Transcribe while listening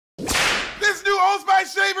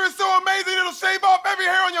Spice shaver is so amazing it'll shave off every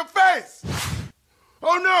hair on your face.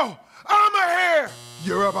 Oh no, I'm a hair.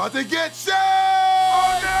 You're about to get shaved.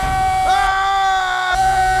 Oh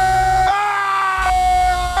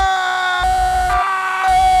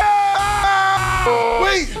no!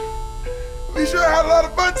 Wait, we sure had a lot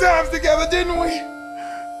of fun times together, didn't we?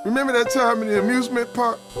 Remember that time in the amusement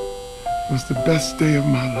park? It was the best day of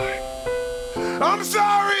my life. I'm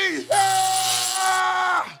sorry!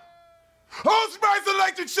 Old Spice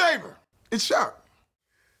electric shaver. It's sharp.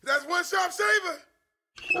 That's one sharp shaver.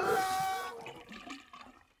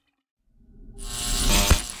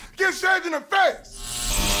 Get shaved in the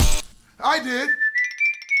face. I did.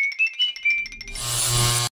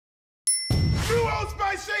 New Old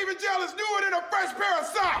Spice shaving gel is newer than a fresh pair of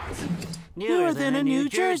socks. Newer than a New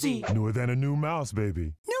Jersey. Newer than a new mouse,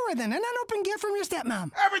 baby. Newer than an unopened gift from your stepmom.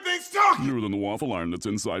 Everything's talking. Newer than the waffle iron that's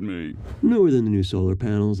inside me. Newer than the new solar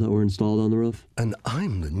panels that were installed on the roof. And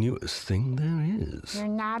I'm the newest thing there is. You're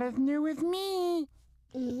not as new as me.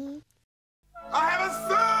 I have a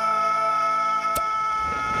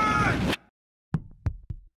son!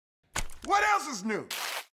 What else is new?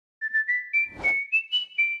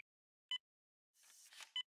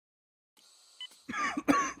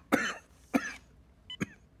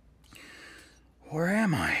 Where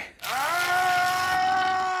am I?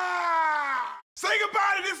 Say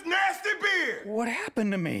goodbye to this nasty beard. What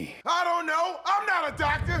happened to me? I don't know. I'm not a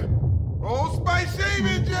doctor. Old Spice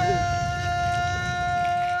shaving gel.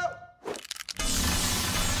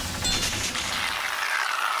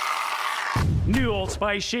 New Old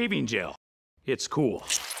Spice shaving gel. It's cool.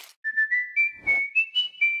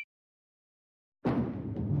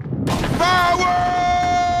 Power!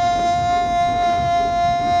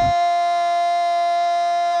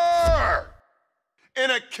 In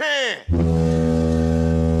a can.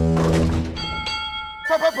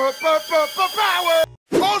 Power!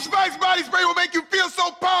 Old Spice body spray will make you feel so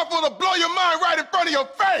powerful to blow your mind right in front of your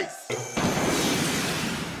face.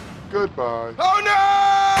 Goodbye. Oh no!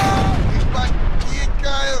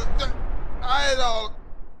 I don't.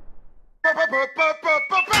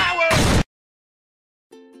 Power!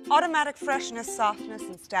 Automatic freshness, softness,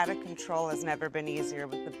 and static control has never been easier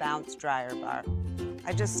with the Bounce Dryer Bar.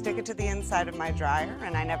 I just stick it to the inside of my dryer,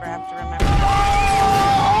 and I never have to remember.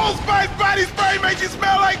 Oh! Old Spice body spray makes you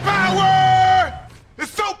smell like power!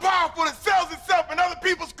 It's so powerful it sells itself in other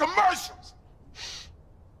people's commercials.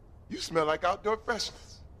 You smell like outdoor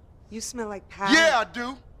freshness. You smell like power. Yeah, I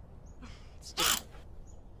do.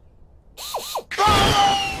 Power!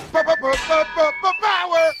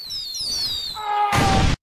 Power!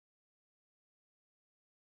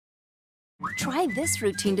 Try this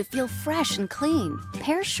routine to feel fresh and clean.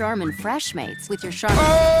 Pair Charmin Fresh Mates with your Charmin.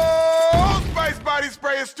 Oh, Old Spice body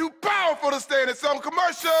spray is too powerful to stay in its own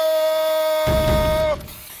commercial.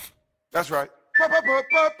 That's right. Power.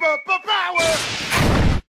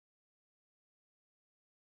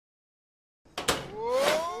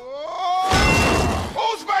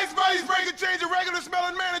 Old Spice body spray can change a regular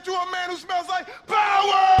smelling man into a man who smells like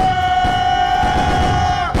power.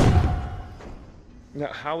 Now,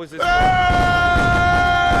 how is this?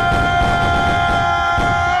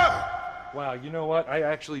 Wow, you know what? I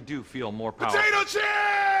actually do feel more powerful. Potato chips!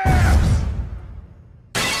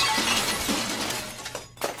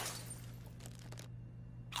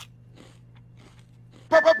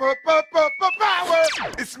 Power!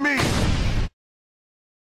 It's me.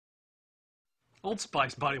 Old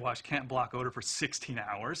Spice body wash can't block odor for 16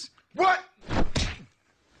 hours. What?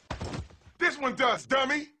 This one does,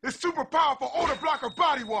 dummy. It's super powerful odor blocker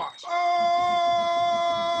body wash. Oh!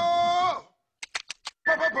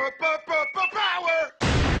 Power!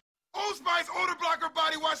 Old Spice odor blocker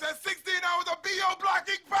body wash has 16 hours of BO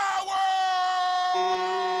blocking power!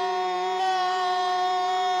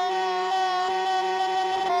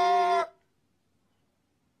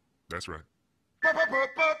 That's right. Power!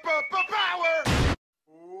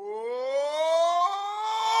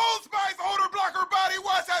 Old Spice odor blocker body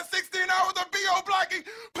wash has 16 hours of BO blocking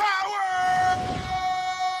power!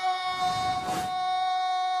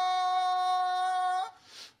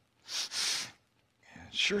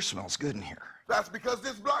 It sure smells good in here. That's because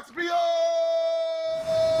this blocks BO!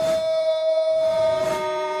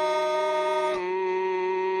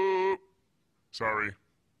 Sorry.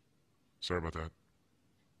 Sorry about that.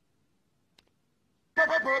 Power!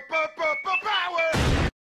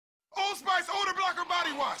 Old Spice odor blocker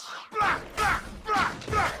body wash. Block, block, block,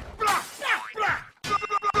 block, block, block, block,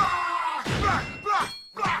 block, block, block,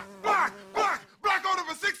 block, block, block, block odor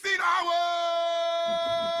for 16 hours.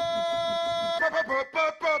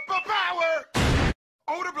 Power!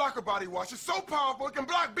 Odor blocker body wash. wash is so powerful it can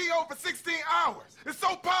block BO for 16 hours. It's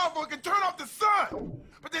so powerful it can turn off the sun.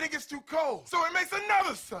 But then it gets too cold, so it makes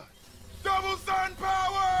another sun. Double sun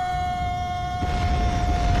power!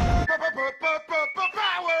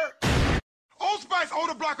 Power! Old Spice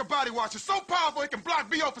Odor Blocker Body Wash is so powerful it can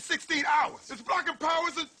block BO for 16 hours. Its blocking power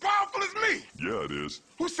is as powerful as me. Yeah, it is.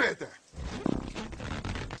 Who said that?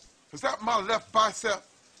 Is that my left bicep?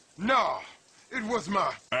 No, it was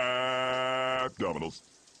my Abdominals.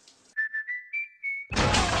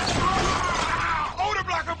 Odor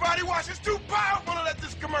Blocker Body Wash is too powerful to let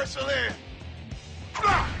this commercial in.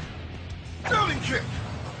 Block! Building kick!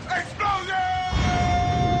 Explosion!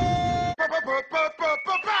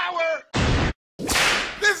 Power!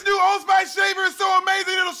 This new Old Spice shaver is so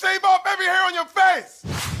amazing it'll shave off every hair on your face!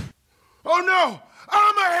 Oh no!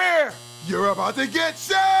 I'm a hair! You're about to get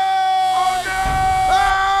shaved! Oh no!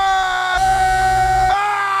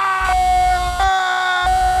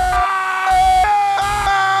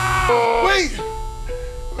 Wait!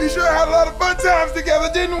 We sure had a lot of fun times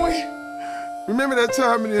together, didn't we? Remember that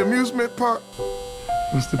time in the amusement park?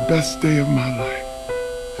 It was the best day of my life.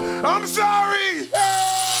 I'm sorry!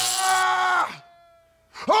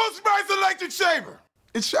 Old Spice electric shaver.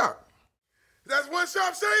 It's sharp. That's one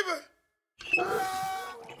sharp shaver.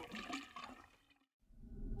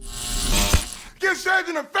 Get shaved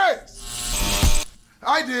in the face.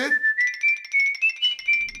 I did.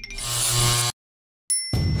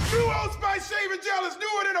 New Old Spice shaving gel is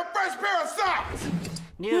newer than a fresh pair of socks.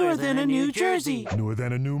 Newer than a New Jersey. Newer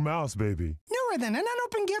than a new mouse, baby. Newer than an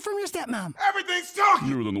unopened gift from your stepmom. Everything's talking.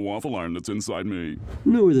 Newer than the waffle iron that's inside me.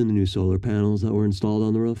 Newer than the new solar panels that were installed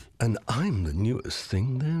on the roof. And I'm the newest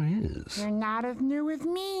thing there is. You're not as new as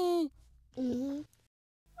me.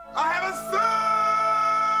 I have a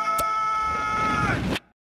son!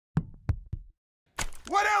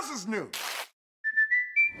 What else is new?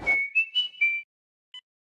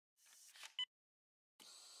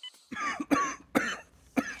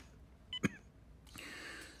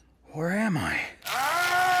 Where am I?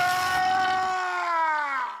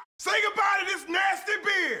 Say goodbye to this nasty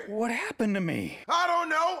beard! What happened to me? I don't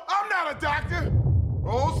know. I'm not a doctor.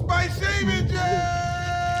 Old Spice shaving gel!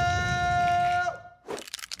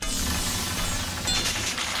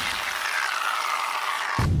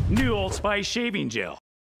 New Old Spice shaving gel.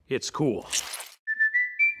 It's cool.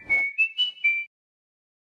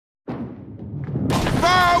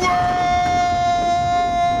 Power!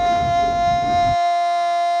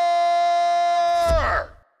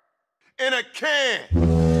 In a can.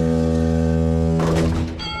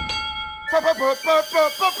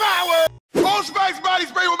 Power! Old Spice body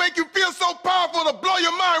spray will make you feel so powerful to blow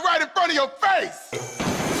your mind right in front of your face.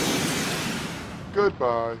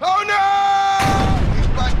 Goodbye. Oh no!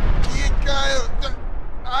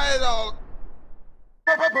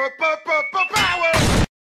 Power!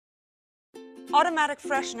 Automatic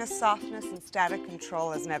freshness, softness, and static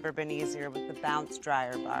control has never been easier with the Bounce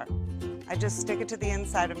Dryer Bar. I just stick it to the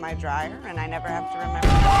inside of my dryer, and I never have to remember.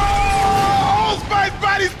 Oh! Old Spice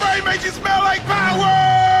body spray makes you smell like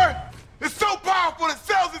power! It's so powerful it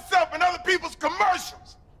sells itself in other people's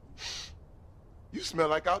commercials. You smell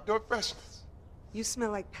like outdoor freshness. You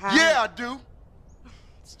smell like power. Yeah, I do.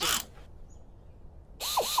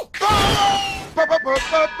 Power!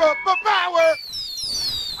 Power!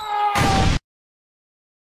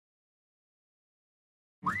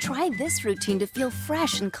 Try this routine to feel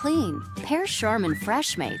fresh and clean. Pair Charmin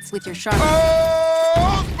Fresh Mates with your Charmin.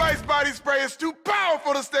 Oh, Old Spice body spray is too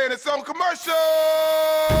powerful to stay in its own commercial.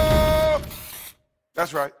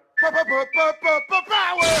 That's right. Power.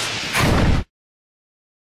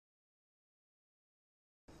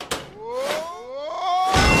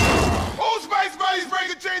 Old Spice body spray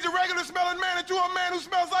can change a regular smelling man into a man who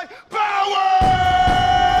smells like power.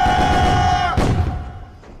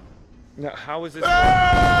 Now, how is this?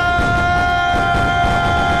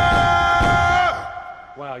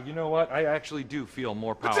 Wow, you know what? I actually do feel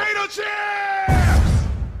more powerful. Potato chips!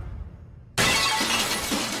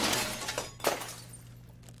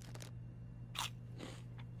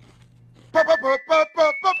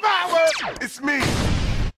 Power! It's me.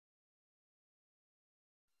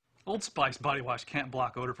 Old Spice body wash can't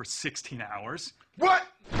block odor for 16 hours. What?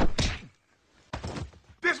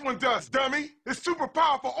 This one does, dummy. It's super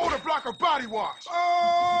powerful odor blocker body wash.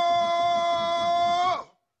 Oh!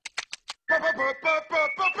 Power!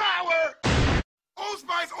 Old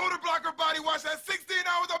Spice odor blocker body wash has 16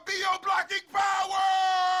 hours of BO blocking power!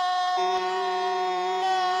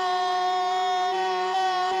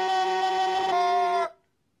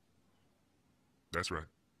 That's right.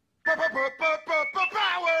 Power!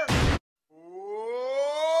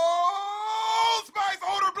 Old Spice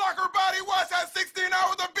odor blocker body Body Wash has 16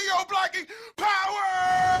 hours of BO blocking power!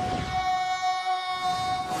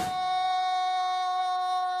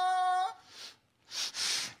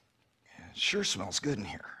 It sure smells good in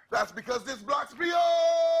here. That's because this blocks BO!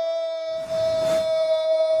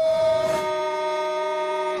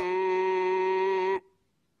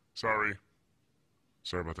 Sorry.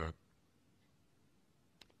 Sorry about that.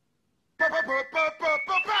 Power!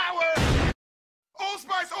 Old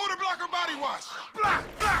Spice Odor Blocker Body Wash. Block,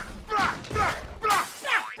 block, block, block, block, block,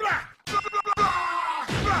 block, block, block,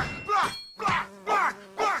 block, block, block,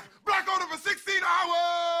 block, block odor for 16 hours.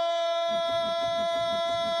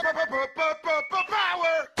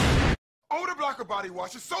 Power! Odor Blocker Body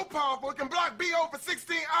Wash is so powerful it can block BO for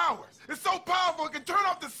 16 hours. It's so powerful it can turn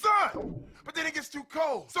off the sun. But then it gets too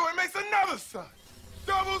cold, so it makes another sun.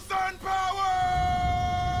 Double sun power!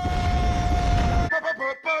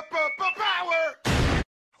 Power!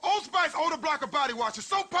 Old Spice Odor Blocker Body Wash is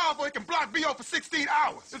so powerful it can block BO for 16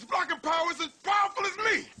 hours. Its blocking power is as powerful as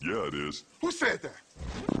me. Yeah, it is. Who said that?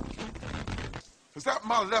 Was that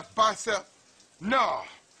my left bicep? No,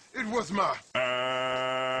 it was my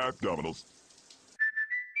abdominals.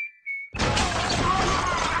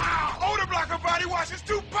 Odor Blocker Body Wash is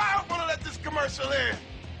too powerful to let this commercial in.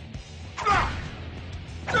 Block!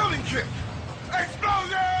 Building kick!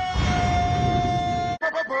 Explosion!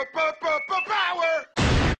 Power!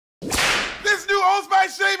 This new Old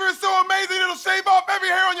Spice shaver is so amazing it'll shave off every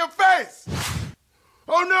hair on your face!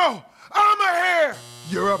 Oh no! I'm a hair!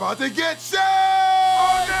 You're about to get shaved!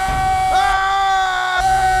 Oh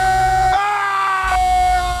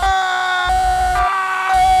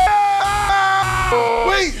no!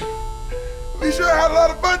 Wait! We sure had a lot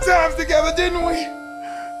of fun times together, didn't we?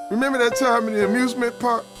 Remember that time in the amusement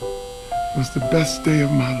park? It was the best day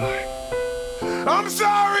of my life. I'm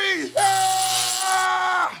sorry!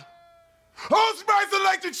 Old Spice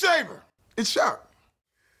Electric Shaver. It's sharp.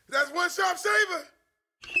 That's one sharp shaver.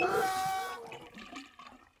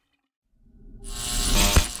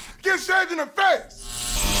 Get shaved in the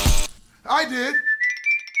face. I did.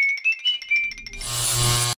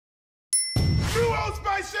 New Old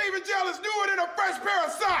Spice shaving gel is newer than a fresh pair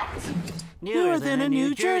of socks. Newer than a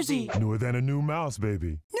New Jersey. Newer than a new mouse,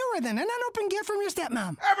 baby. Newer than an unopened gift from your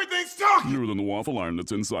stepmom. Everything's talking. Newer than the waffle iron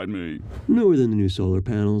that's inside me. Newer than the new solar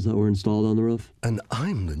panels that were installed on the roof. And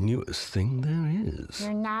I'm the newest thing there is.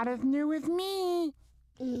 You're not as new as me.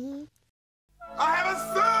 I have a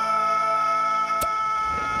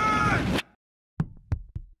son!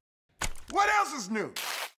 What else is new?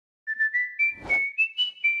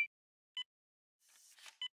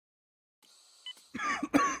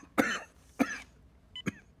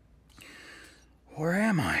 Where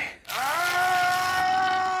am I?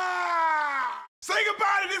 Say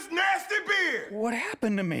goodbye to this nasty beard! What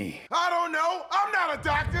happened to me? I don't know. I'm not a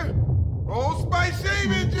doctor. Old Spice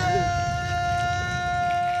shaving gel!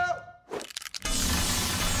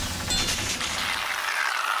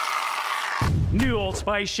 New Old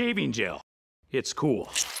Spice shaving gel. It's cool.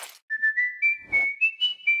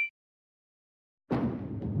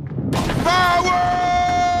 Power!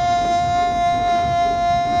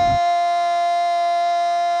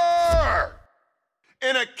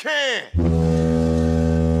 In a can.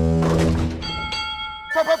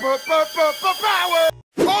 Power!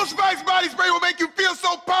 Old Spice body spray will make you feel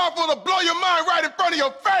so powerful to blow your mind right in front of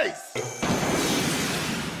your face.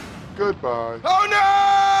 Goodbye. Oh no!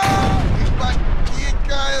 It's like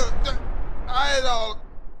I don't.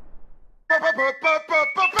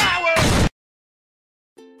 Power!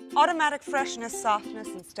 Automatic freshness, softness,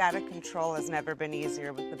 and static control has never been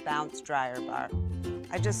easier with the Bounce Dryer Bar.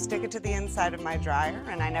 I just stick it to the inside of my dryer,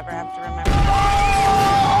 and I never have to remember.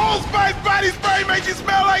 Oh! Old Spice body spray makes you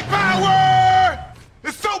smell like power!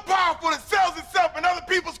 It's so powerful it sells itself in other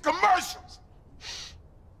people's commercials.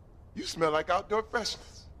 You smell like outdoor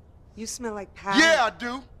freshness. You smell like power. Yeah, I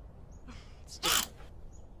do.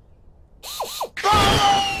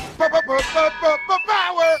 Power!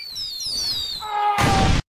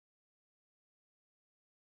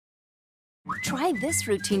 Try this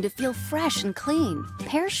routine to feel fresh and clean.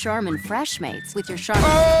 Pair Charmin Fresh Mates with your Charmin.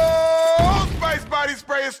 Oh, Old Spice body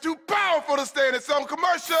spray is too powerful to stay in its own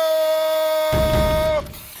commercial.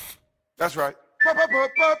 That's right. Power!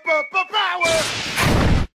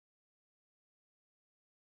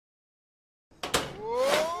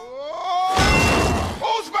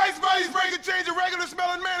 Old Spice body spray can change a regular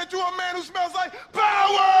smelling man into a man who smells like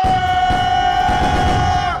power!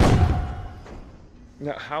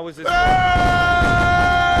 Now, how is this?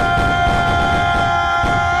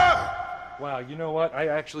 Wow, you know what? I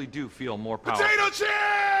actually do feel more powerful. Potato chips!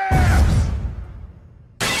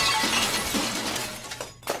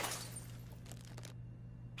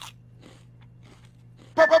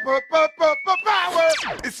 Power!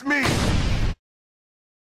 It's me.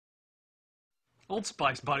 Old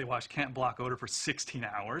Spice body wash can't block odor for 16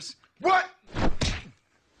 hours. What?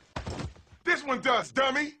 This one does,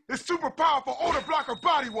 dummy. It's super powerful odor blocker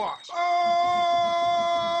body wash. Oh!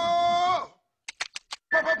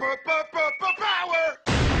 Power!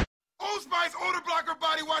 Old Spice odor blocker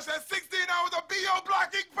body wash has 16 hours of BO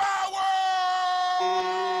blocking power!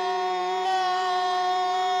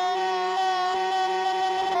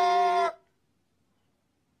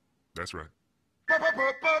 That's right. Power!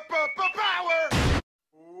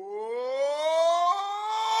 Old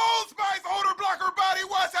Spice odor blocker body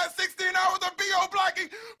wash has 16 hours of BO blocking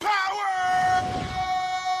power!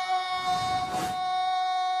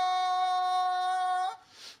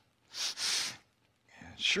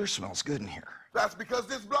 It sure smells good in here. That's because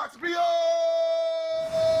this blocks BO!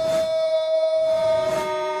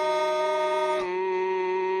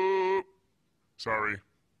 Sorry.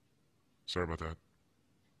 Sorry about that.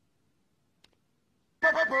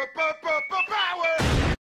 Power!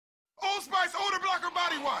 Old Spice odor blocker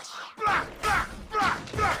body wash. Block, block, block,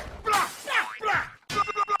 block, block, block, block, block,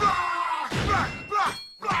 block,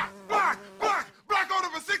 block, block, block, block odor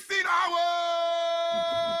for 16 hours.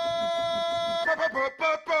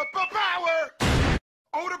 Power!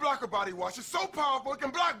 Odor blocker body wash is so powerful it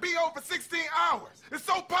can block BO for 16 hours. It's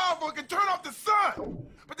so powerful it can turn off the sun.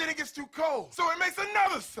 But then it gets too cold, so it makes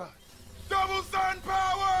another sun. Double sun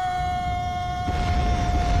power!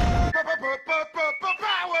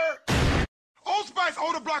 Power! Old Spice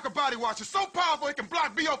odor blocker body wash is so powerful it can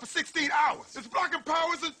block BO for 16 hours. Its blocking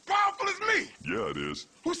power is as powerful as me. Yeah, it is.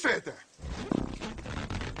 Who said that?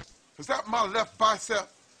 Was that my left bicep?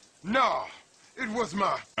 No, it was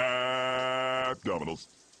my abdominals.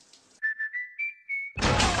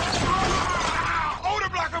 Odor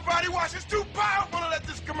blocker body wash is too powerful to let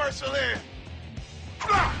this commercial in.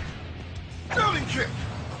 Block! Building kick!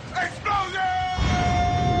 Explosion!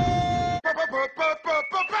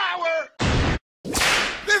 Power!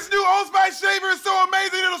 This new Old Spice shaver is so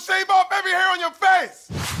amazing it'll shave off every hair on your face!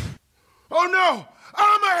 Oh no!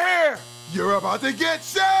 I'm a hair! You're about to get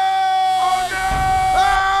shaved! Oh no!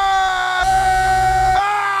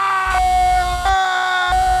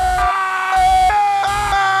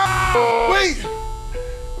 Wait!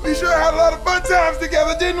 We sure had a lot of fun times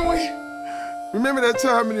together, didn't we? Remember that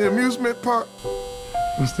time in the amusement park?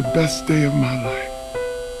 It was the best day of my life.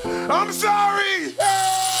 I'm sorry!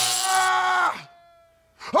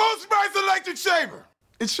 Old Spice electric shaver.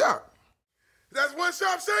 It's sharp. That's one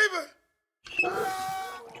sharp shaver.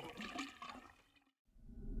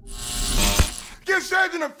 Get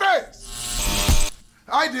shaved in the face.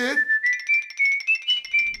 I did.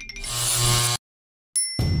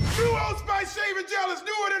 New Old Spice shaving gel is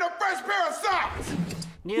newer than a fresh pair of socks.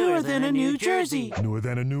 Newer than a New Jersey. Newer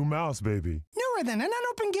than a new mouse, baby. Newer than an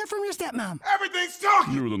unopened gift from your stepmom. Everything's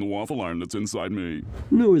talking. Newer than the waffle iron that's inside me.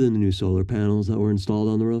 Newer than the new solar panels that were installed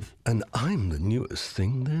on the roof. And I'm the newest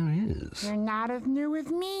thing there is. You're not as new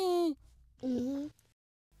as me. I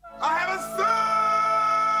have a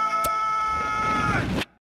son!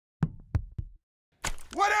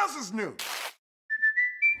 What else is new?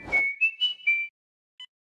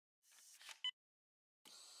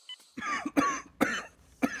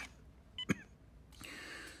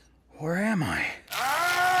 Where am I?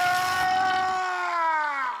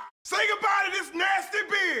 Say goodbye to this nasty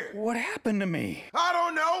beard! What happened to me? I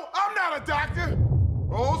don't know. I'm not a doctor.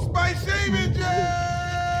 Old Spice shaving gel!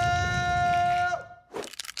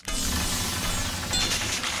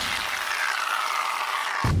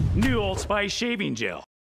 New Old Spice shaving gel.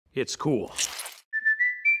 It's cool.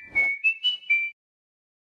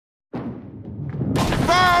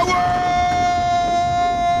 Power!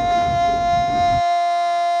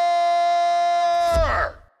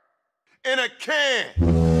 In a can.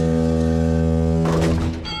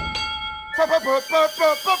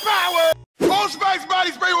 Power! Old Spice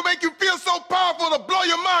body spray will make you feel so powerful to blow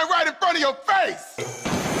your mind right in front of your face.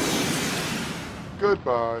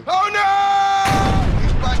 Goodbye. Oh no!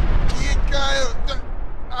 He's like,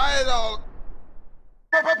 I don't.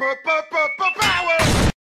 Power!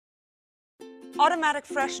 Automatic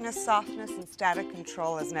freshness, softness, and static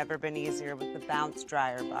control has never been easier with the Bounce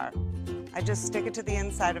Dryer Bar. I just stick it to the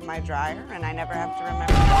inside of my dryer, and I never have to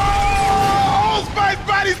remember. Oh! Old Spice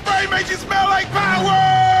body spray makes you smell like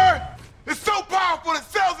power! It's so powerful it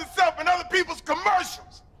sells itself in other people's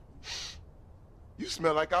commercials. You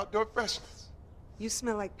smell like outdoor freshness. You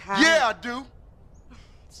smell like power. Yeah, I do.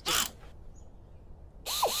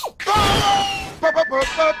 Power!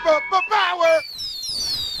 Power!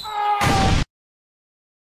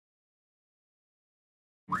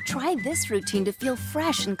 Try this routine to feel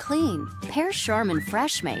fresh and clean. Pair Charmin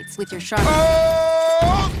Fresh Mates with your Charmin.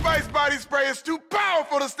 Oh, Old Spice body spray is too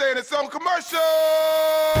powerful to stay in its own commercial.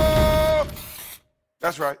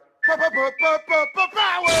 That's right. Power.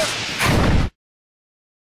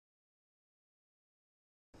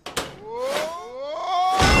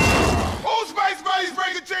 Old Spice body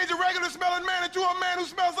spray can change a regular smelling man into a man who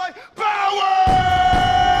smells like power.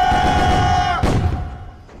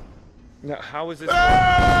 Now, how is this?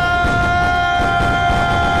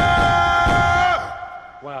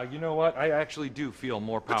 Wow, you know what? I actually do feel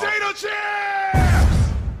more powerful. Potato chips!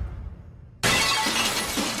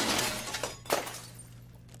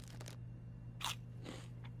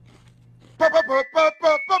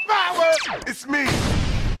 Power! It's me.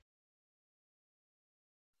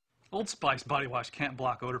 Old Spice body wash can't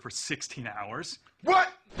block odor for 16 hours.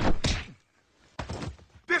 What?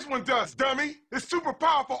 This one does, dummy. It's super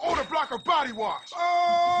powerful odor blocker body wash.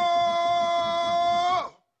 Oh!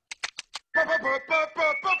 Power!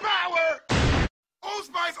 Old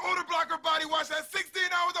Spice odor blocker body wash has 16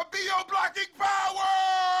 hours of BO blocking power!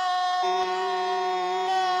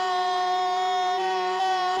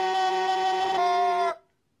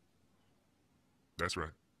 That's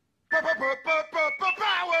right. Power!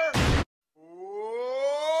 Old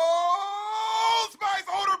Spice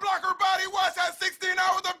odor blocker body wash has 16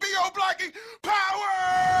 hours of BO blocking power!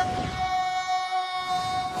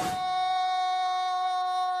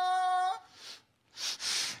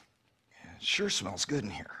 It sure smells good in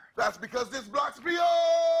here. That's because this blocks BO!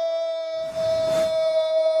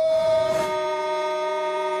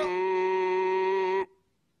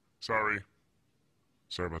 Sorry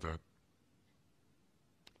about that.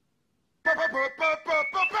 Power!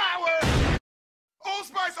 Old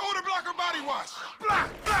Spice odor blocker body wash.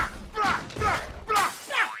 Block.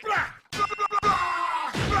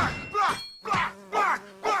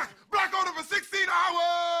 Block odor for 16 hours.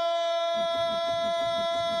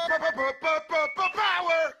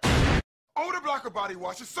 Power! Odor blocker body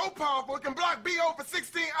wash is so powerful it can block BO for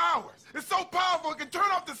 16 hours. It's so powerful it can turn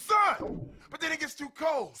off the sun. But then it gets too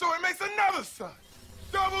cold, so it makes another sun.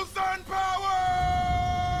 Double sun power!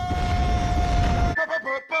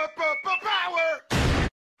 Power!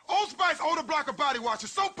 Old Spice odor blocker body wash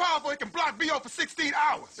is so powerful it can block BO for 16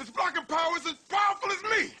 hours. Its blocking power is as powerful as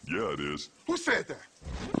me. Yeah, it is. Who said that?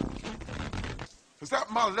 Was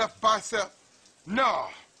that my left bicep?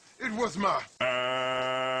 No, it was my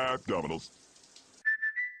Abdominals.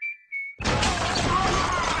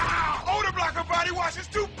 Odor blocker body wash is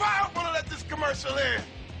too powerful to let this commercial in.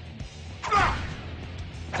 Block!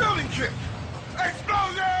 Building kit!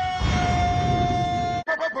 Explosion!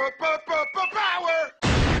 Power!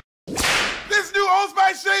 This new Old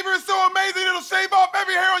Spice shaver is so amazing it'll shave off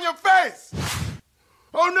every hair on your face!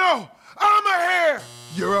 Oh no! I'm a hair!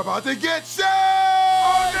 You're about to get shaved!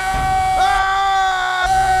 Oh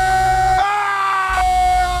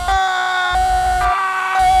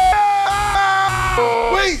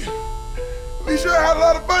no! Wait! We sure had a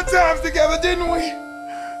lot of fun times together, didn't we?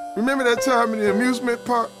 Remember that time in the amusement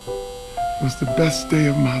park? It was the best day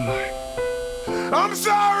of my life. I'm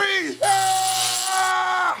sorry!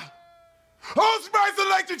 Old Spice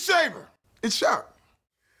electric shaver. It's sharp.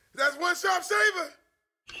 That's one sharp shaver.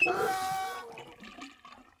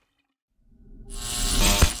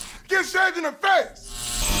 Get shaved in the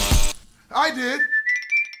face. I did.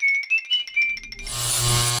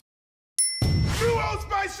 New Old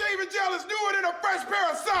Spice shaving gel is newer than a fresh pair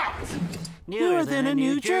of socks. Newer than a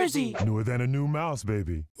New Jersey. Newer than a new mouse,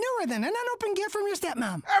 baby. Newer than an unopened gift from your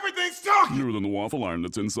stepmom. Everything's talking. Newer than the waffle iron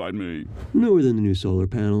that's inside me. Newer than the new solar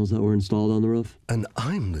panels that were installed on the roof. And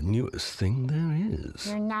I'm the newest thing there is.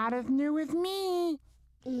 You're not as new as me.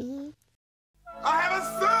 I have a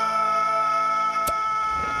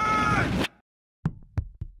son!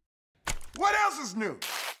 What else is new?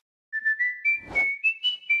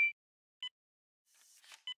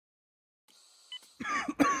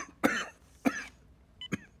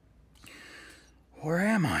 Where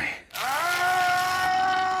am I?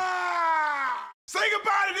 Say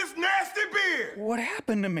goodbye to this nasty beard! What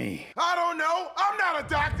happened to me? I don't know. I'm not a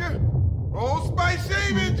doctor. Old Spice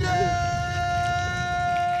shaving gel!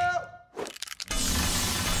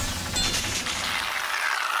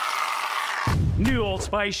 New Old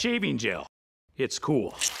Spice shaving gel. It's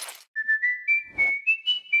cool.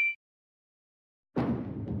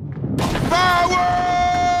 Power!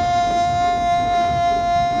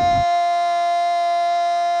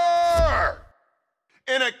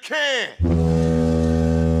 In a can.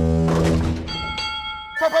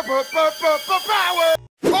 Power!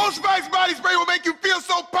 Old Spice body spray will make you feel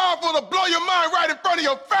so powerful to blow your mind right in front of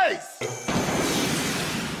your face.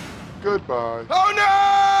 Goodbye. Oh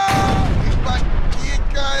no! He's like,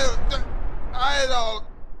 idol.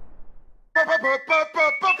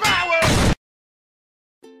 Power!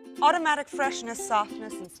 Automatic freshness,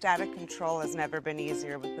 softness, and static control has never been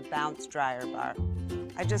easier with the Bounce Dryer Bar.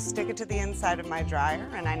 I just stick it to the inside of my dryer,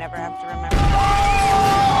 and I never have to remember.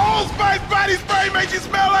 Oh! Old Spice body spray makes you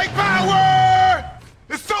smell like power!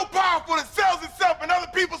 It's so powerful it sells itself in other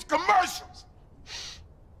people's commercials.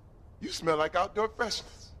 You smell like outdoor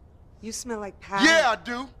freshness. You smell like power. Yeah, I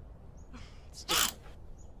do.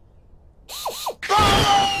 Power!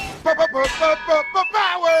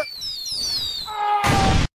 Power!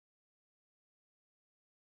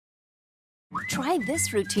 Try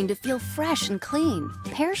this routine to feel fresh and clean.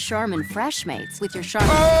 Pair Charmin Fresh Mates with your Charmin.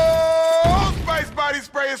 Oh, Old Spice body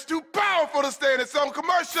spray is too powerful to stay in its own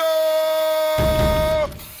commercial.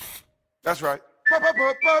 That's right.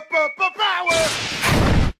 Power!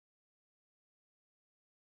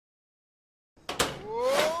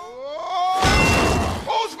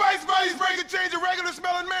 Old Spice body spray can change a regular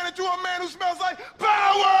smelling man into a man who smells like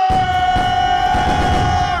power!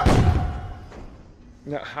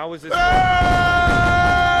 Now, how is this?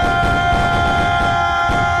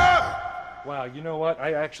 Wow, you know what?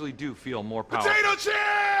 I actually do feel more powerful. Potato chips!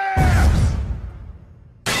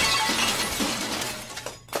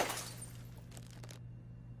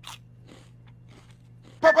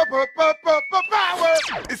 Power!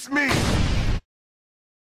 It's me.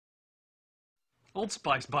 Old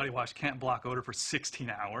Spice body wash can't block odor for 16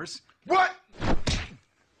 hours. What?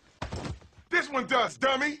 This one does,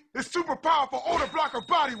 dummy. It's super powerful odor blocker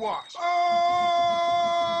body wash. Oh!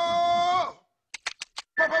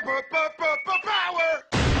 Power!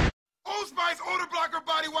 Old Spice odor blocker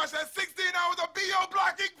body wash has 16 hours of BO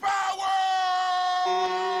blocking power!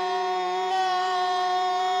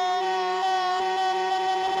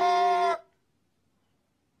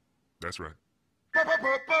 That's right. Power!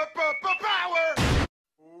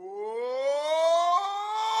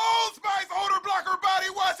 Old Spice odor blocker body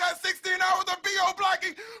wash has 16 hours of BO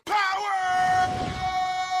blocking power!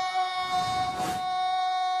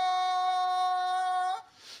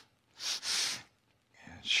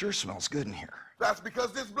 It sure smells good in here. That's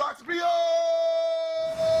because this blocks BO!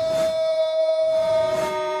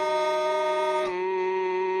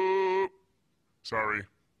 Sorry.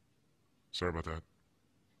 Sorry about that.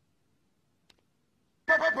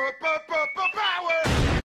 Power!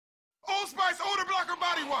 Old Spice odor blocker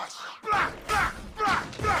body wash. Block, block, block,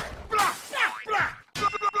 block, block, block, block, block,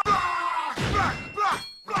 block, block,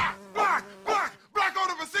 block, block, block, block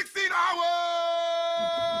odor for 16 hours.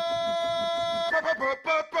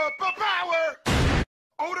 Power!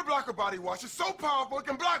 Odor blocker body wash is so powerful it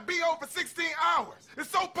can block BO for 16 hours. It's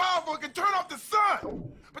so powerful it can turn off the sun.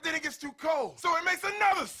 But then it gets too cold, so it makes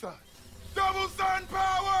another sun. Double sun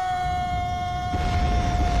power!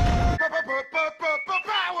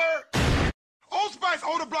 Power! Old Spice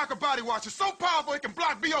odor blocker body wash is so powerful it can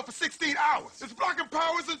block BO for 16 hours. Its blocking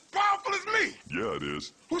power is as powerful as me. Yeah, it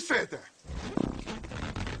is. Who said that?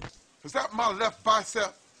 Was that my left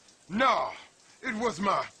bicep? No, it was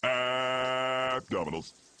my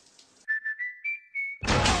Abdominals.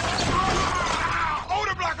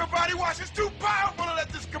 Odor blocker body wash is too powerful to let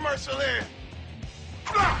this commercial in.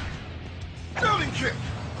 Block! Building kit!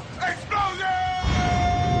 Explosion!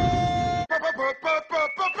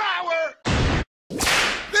 Power!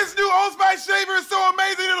 This new Old Spice shaver is so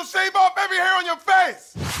amazing it'll shave off every hair on your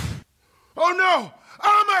face! Oh no!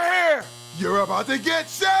 I'm a hair! You're about to get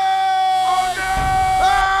shaved! Oh no!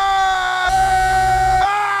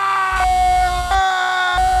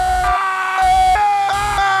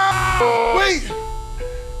 Wait!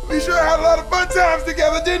 We sure had a lot of fun times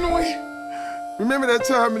together, didn't we? Remember that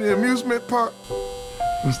time in the amusement park?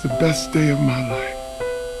 It was the best day of my life.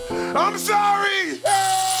 I'm sorry!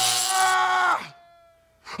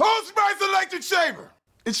 Old Spice electric shaver.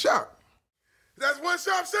 It's sharp. That's one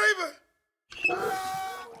sharp shaver.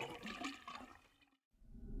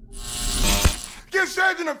 Get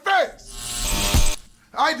shaved in the face.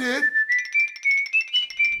 I did.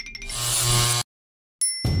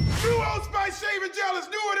 New Old Spice shaving gel is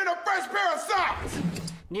newer than a fresh pair of socks.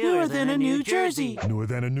 Newer than a New Jersey. Newer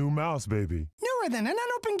than a new mouse, baby. Newer than an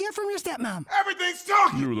unopened gift from your stepmom. Everything's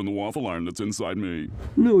talking. Newer than the waffle iron that's inside me.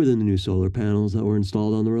 Newer than the new solar panels that were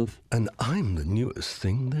installed on the roof. And I'm the newest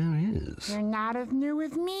thing there is. You're not as new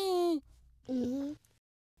as me.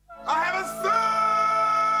 I have a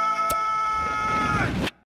son!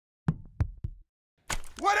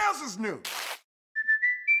 What else is new?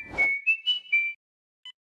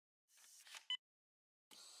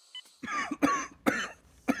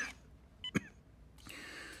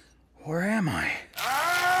 Where am I?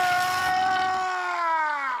 Ah!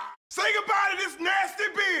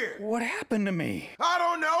 What happened to me? I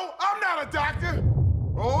don't know. I'm not a doctor.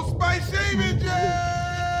 Old Spice shaving gel.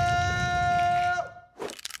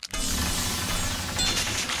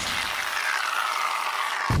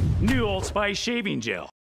 New Old Spice shaving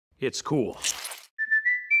gel. It's cool.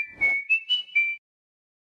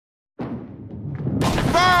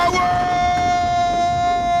 Power!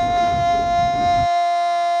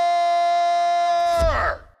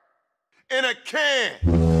 In a can.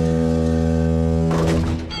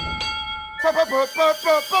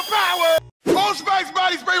 Power! Old Spice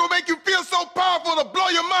body spray will make you feel so powerful to blow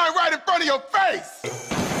your mind right in front of your face.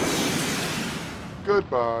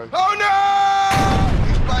 Goodbye. Oh no!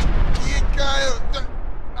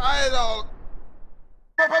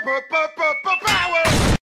 Power!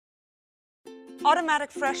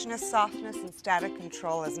 Automatic freshness, softness, and static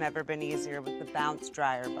control has never been easier with the Bounce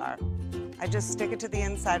Dryer Bar. I just stick it to the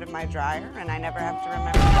inside of my dryer, and I never have to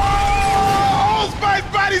remember. Oh, Old Spice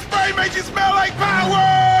body spray makes you smell like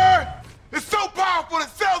power! It's so powerful it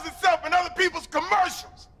sells itself in other people's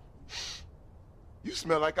commercials. You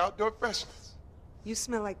smell like outdoor freshness. You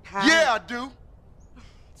smell like power. Yeah, I do.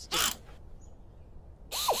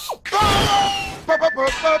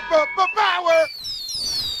 Power!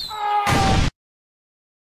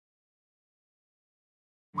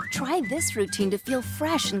 Try this routine to feel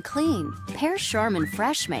fresh and clean. Pair Charmin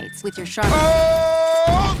Fresh Mates with your Charmin.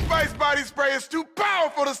 Oh, Old Spice body spray is too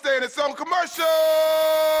powerful to stay in its own commercial.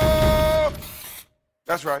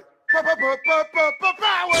 That's right. Power.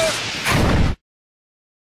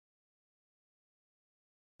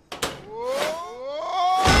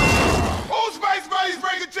 Old Spice body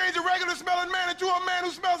spray can change a regular smelling man into a man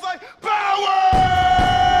who smells like power.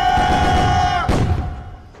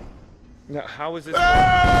 Now, how is this?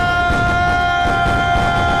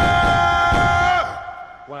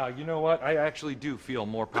 Wow, you know what? I actually do feel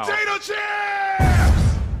more powerful. Potato chips!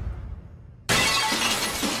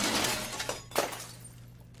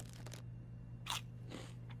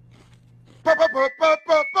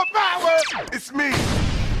 Power! It's me.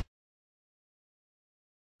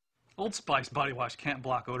 Old Spice body wash can't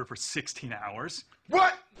block odor for 16 hours.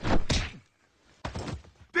 What?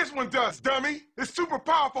 This one does, dummy. It's super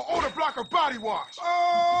powerful odor blocker body wash.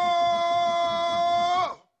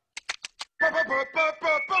 Oh!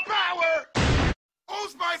 Power! Old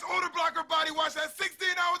Spice odor blocker body wash has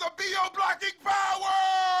 16 hours of BO blocking power!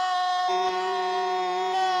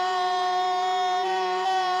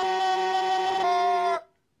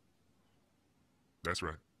 That's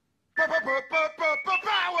right. Power!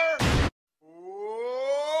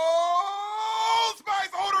 Old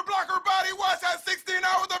Spice odor blocker body wash has 16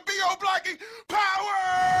 hours of BO blocking power!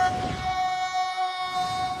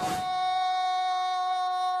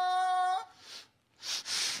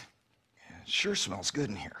 It sure smells good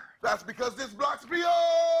in here. That's because this blocks BO!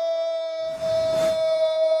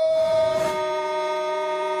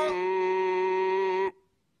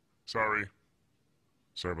 Sorry.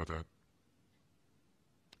 Sorry about that.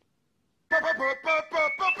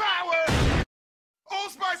 Power!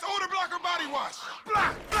 Old Spice odor blocker body wash.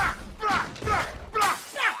 Block, block, block, block, block, block,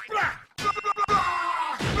 block, block,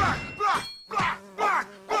 block, block, block,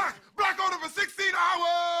 block, block odor for 16 hours.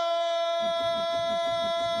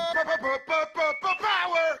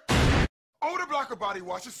 Power! Odor blocker body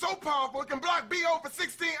wash is so powerful it can block BO for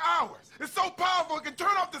 16 hours. It's so powerful it can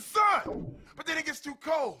turn off the sun. But then it gets too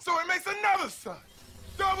cold, so it makes another sun.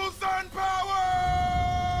 Double sun power!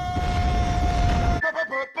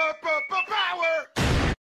 Power!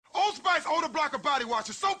 Old Spice odor blocker body wash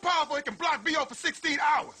is so powerful it can block BO for 16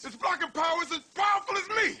 hours. Its blocking power is as powerful as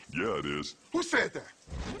me. Yeah, it is. Who said that?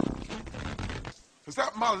 Was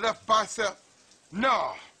that my left bicep?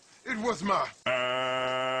 No, it was my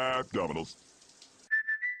Abdominals.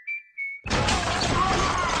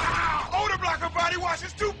 Odor blocker body wash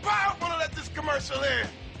is too powerful to let this commercial in.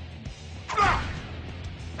 Block!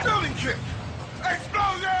 Building kick!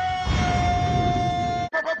 Explosion!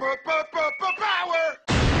 Power!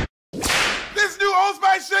 This new Old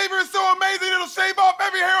Spice shaver is so amazing it'll shave off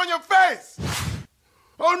every hair on your face!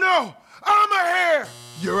 Oh no! I'm a hair!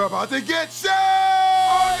 You're about to get shaved!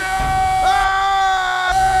 Oh no!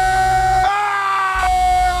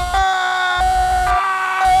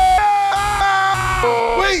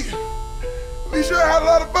 Wait! We sure had a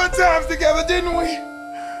lot of fun times together, didn't we?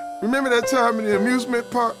 Remember that time in the amusement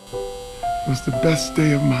park? It was the best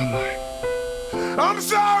day of my life. I'm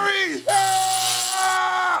sorry!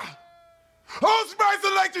 Old Spice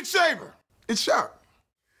electric shaver. It's sharp.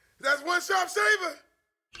 That's one sharp shaver.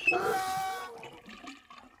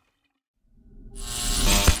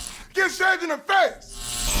 Get shaved in the face.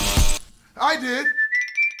 I did.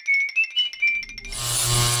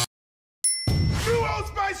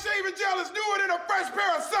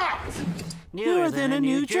 Newer than a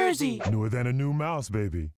New Jersey. Newer than a new mouse,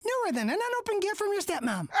 baby. Newer than an unopened gift from your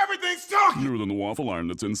stepmom. Everything's talking! Newer than the waffle iron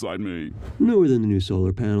that's inside me. Newer than the new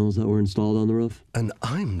solar panels that were installed on the roof. And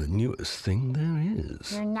I'm the newest thing there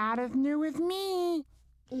is. You're not as new with me.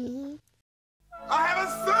 I have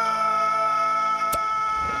a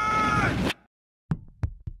son!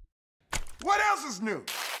 What else is new?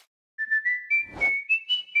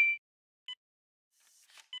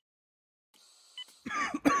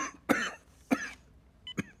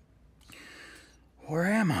 Where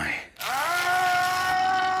am I?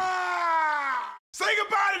 Say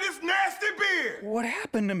goodbye to this nasty beard! What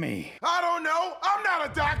happened to me? I don't know. I'm not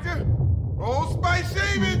a doctor. Old Spice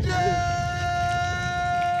shaving gel!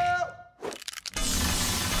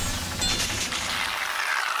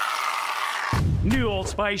 New Old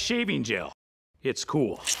Spice shaving gel. It's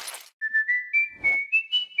cool.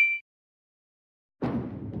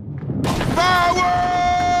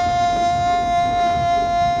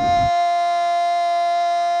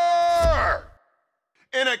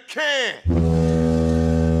 In a can.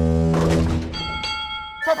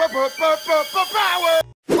 Power!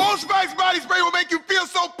 Old Spice body spray will make you feel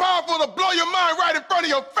so powerful to blow your mind right in front of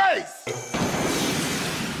your face.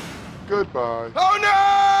 Goodbye. Oh no!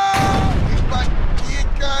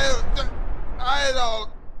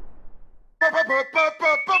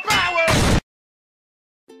 Power!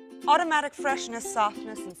 Automatic freshness,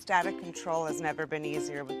 softness, and static control has never been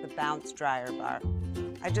easier with the Bounce dryer bar.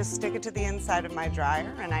 I just stick it to the inside of my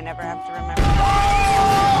dryer, and I never have to remember.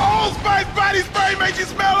 Oh, Old Spice body spray makes you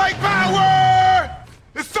smell like power!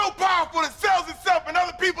 It's so powerful it sells itself in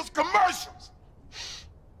other people's commercials.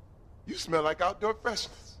 You smell like outdoor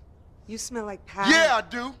freshness. You smell like power. Yeah, I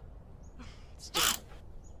do.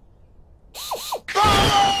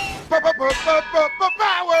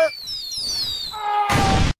 Power!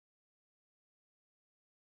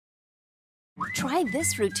 Try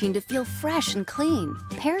this routine to feel fresh and clean.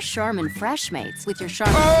 Pair Charmin Fresh Mates with your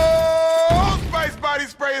Charmin. Oh, Old Spice body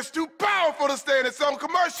spray is too powerful to stay in its own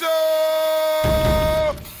commercial.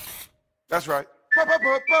 That's right. Power.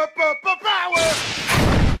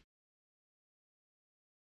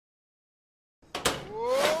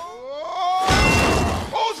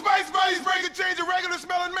 Old Spice body spray can change a regular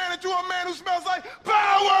smelling man into a man who smells like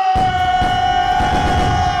power.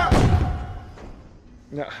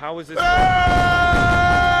 Now, how is this?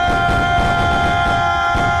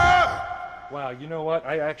 Wow, you know what?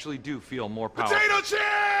 I actually do feel more powerful. Potato chips!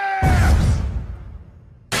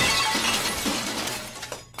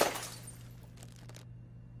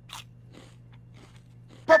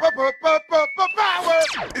 Power!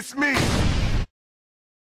 It's me.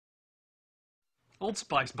 Old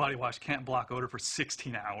Spice body wash can't block odor for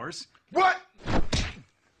 16 hours. What?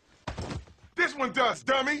 This one does,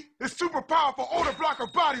 dummy. It's super powerful odor blocker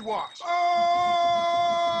body wash. Oh!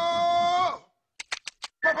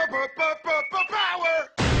 Power!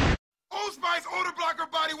 Old Spice odor blocker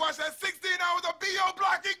body wash has 16 hours of BO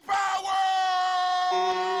blocking power!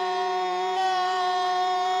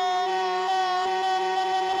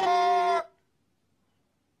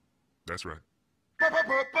 That's right.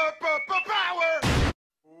 Power!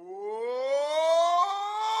 Old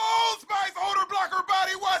Spice odor blocker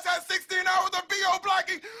body wash has 16 hours of BO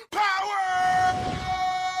blocking power!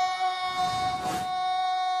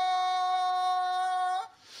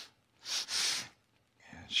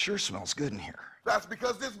 It sure smells good in here. That's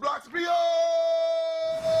because this blocks BO!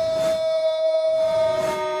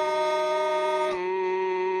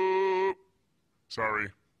 Sorry.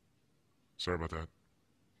 Sorry about that.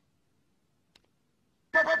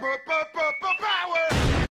 Power!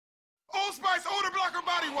 Old Spice odor blocker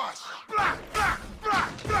body wash. Block.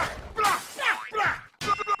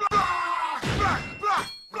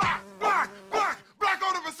 Block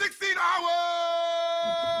odor for 16 hours.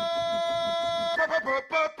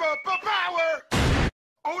 Power!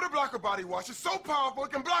 Odor blocker body wash is so powerful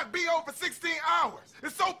it can block BO for 16 hours.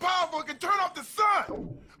 It's so powerful it can turn off the sun.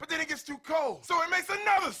 But then it gets too cold, so it makes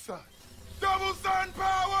another sun. Double sun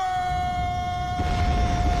power!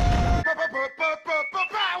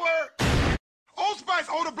 Power! Old Spice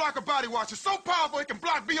odor blocker body wash is so powerful it can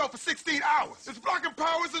block BO for 16 hours. Its blocking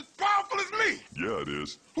power is as powerful as me. Yeah, it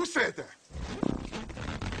is. Who said that?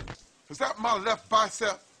 Was that my left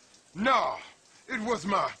bicep? No, it was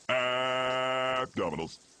my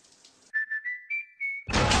abdominals.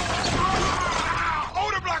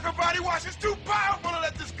 Odor blocker body wash is too powerful to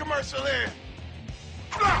let this commercial in.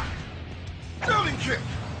 Block! Building kick!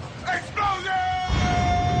 Explosion!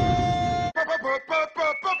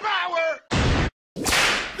 Power!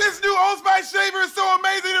 This new Old Spice shaver is so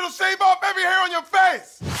amazing it'll shave off every hair on your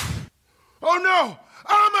face! Oh no!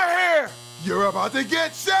 I'm a hair! You're about to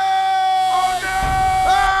get shaved! Oh,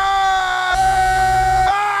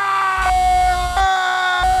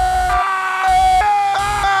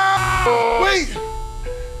 no! Wait!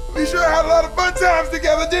 We sure had a lot of fun times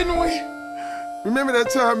together, didn't we? Remember that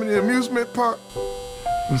time in the amusement park?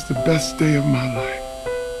 It was the best day of my life.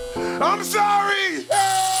 I'm sorry!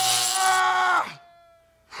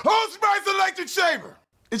 Old Spice electric shaver.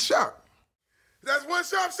 It's sharp. That's one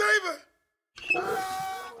sharp shaver.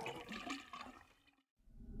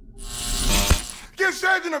 Get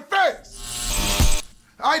shaved in the face.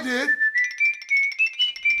 I did.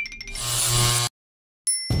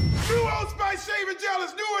 New Old Spice shaving gel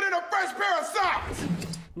is newer than a fresh pair of socks.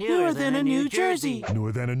 Newer than a New Jersey.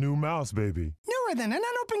 Newer than a new mouse, baby. Newer than an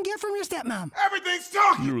unopened gift from your stepmom. Everything's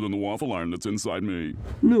talking. Newer than the waffle iron that's inside me.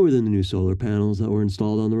 Newer than the new solar panels that were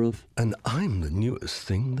installed on the roof. And I'm the newest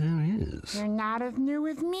thing there is. You're not as new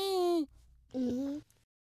as me.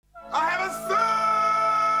 I have a son!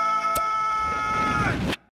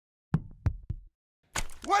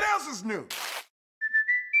 What else is new?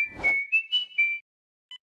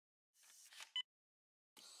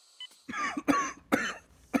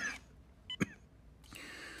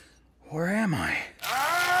 Where am I?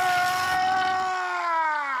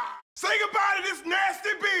 Say goodbye to this nasty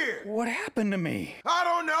beard. What happened to me? I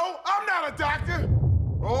don't know. I'm not a doctor.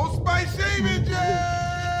 Old Spice shaving gel.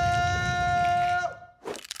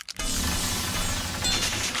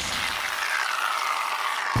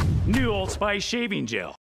 New Old Spice shaving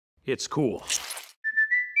gel. It's cool.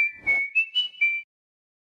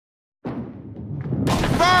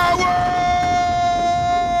 Power!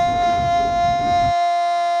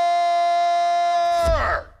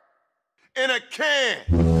 In a can.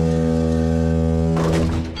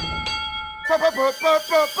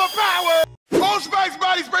 Power! Old Spice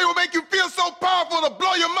body spray will make you feel so powerful to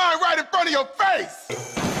blow your mind right in front of your face.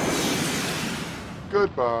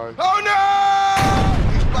 Goodbye. Oh no!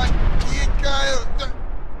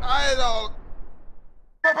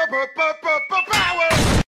 Power!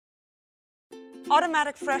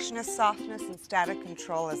 Automatic freshness, softness, and static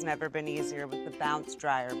control has never been easier with the Bounce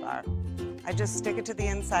dryer bar. I just stick it to the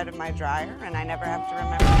inside of my dryer, and I never have to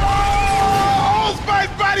remember. Oh! Old Spice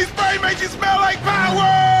body spray makes you smell like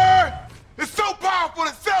power! It's so powerful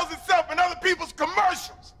it sells itself in other people's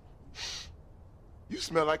commercials. You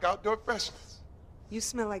smell like outdoor freshness. You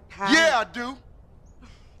smell like power. Yeah, I do.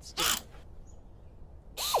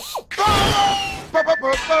 Power!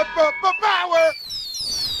 Power!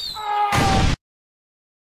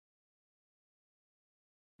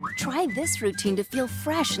 Try this routine to feel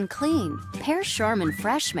fresh and clean. Pair Charmin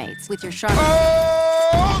Fresh Mates with your Charmin.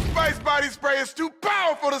 Oh, Old Spice body spray is too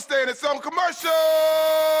powerful to stay in its own commercial.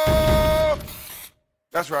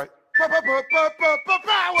 That's right. Power.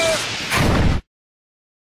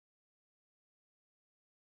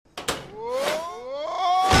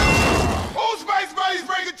 Old Spice body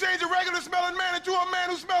spray can change a regular smelling man into a man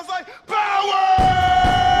who smells like power.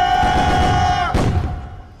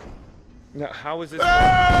 Now, how is this?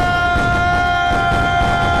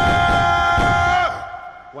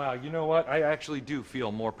 Wow, you know what? I actually do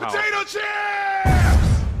feel more powerful. Potato chips!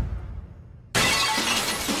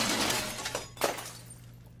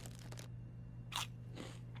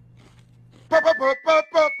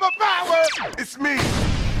 Power! It's me.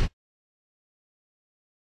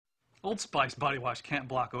 Old Spice body wash can't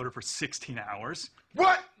block odor for 16 hours.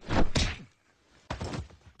 What?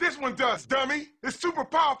 This one does, dummy. It's super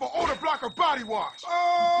powerful odor blocker body wash.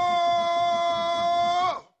 Oh!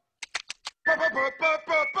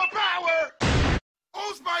 Power!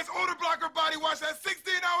 Old Spice odor blocker body wash has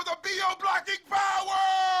 16 hours of BO blocking power!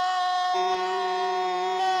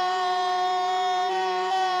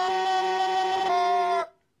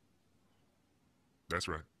 That's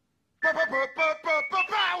right. Power!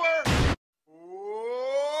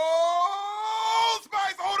 Old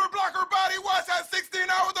Spice odor blocker body wash has 16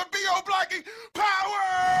 hours of BO blocking power!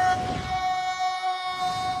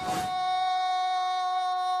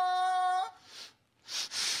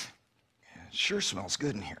 It sure smells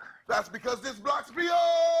good in here. That's because this blocks BO!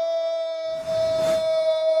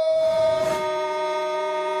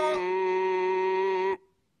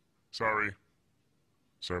 Sorry.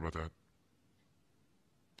 Sorry about that.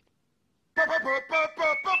 Power!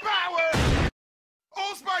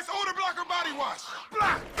 Old Spice odor blocker body wash.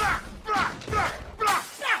 Block!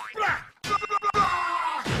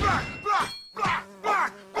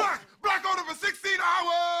 Block odor for 16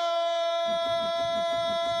 hours.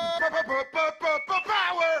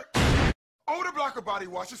 Power! Odor blocker body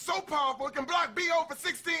wash is so powerful it can block BO for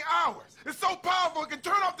 16 hours. It's so powerful it can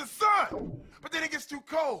turn off the sun. But then it gets too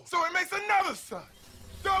cold, so it makes another sun.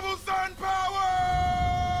 Double sun power!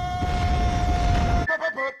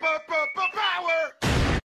 Power!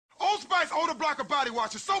 Old Spice Odor Blocker Body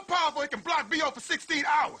Wash is so powerful it can block BO for 16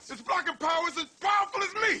 hours. Its blocking power is as powerful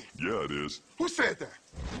as me. Yeah, it is. Who said that?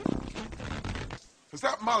 Is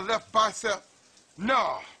that my left bicep?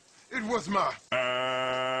 No, it was my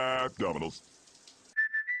Abdominals.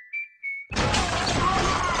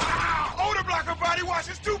 Odor Blocker Body Wash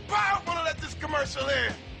is too powerful to let this commercial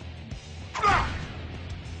in. Block!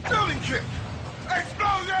 Building kick!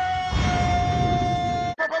 Explosion!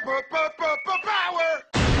 Power!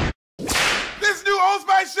 This new Old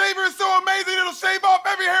Spice shaver is so amazing it'll shave off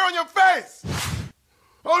every hair on your face!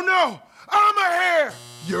 Oh no! I'm a hair!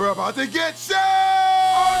 You're about to get shaved!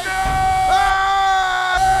 Oh no!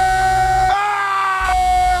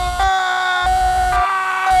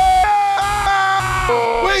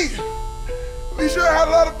 Wait! We sure had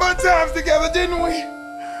a lot of fun times together, didn't we?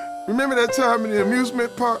 Remember that time in the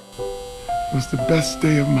amusement park? It was the best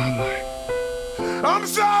day of my life. I'm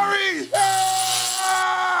sorry!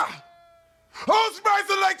 Old Spice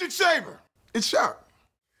electric shaver. It's sharp.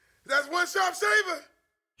 That's one sharp shaver.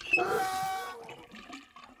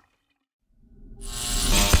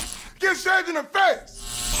 Get shaved in the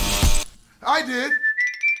face. I did.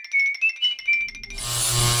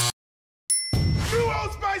 New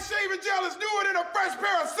Old Spice shaving gel is newer than a fresh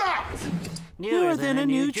pair of socks. Newer than a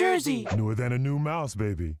New Jersey. Newer than a new mouse,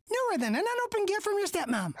 baby. Newer than an unopened gift from your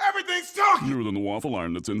stepmom. Everything's talking. Newer than the waffle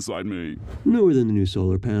iron that's inside me. Newer than the new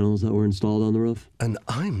solar panels that were installed on the roof. And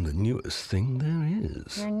I'm the newest thing there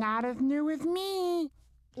is. You're not as new as me.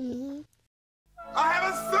 I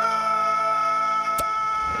have a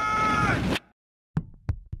son!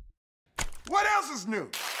 What else is new?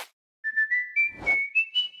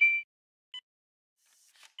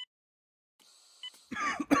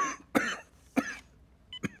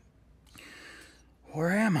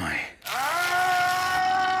 Where am I?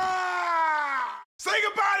 Say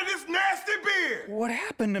goodbye to this nasty beard! What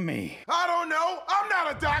happened to me? I don't know. I'm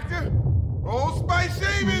not a doctor. Old Spice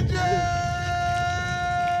shaving gel!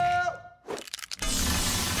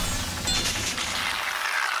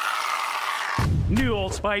 New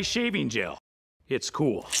Old Spice shaving gel. It's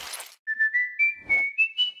cool.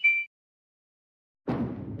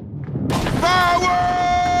 Power!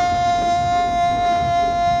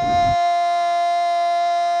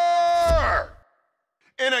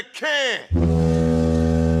 In a can.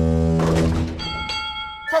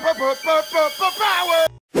 Power!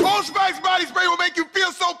 Old Spice body spray will make you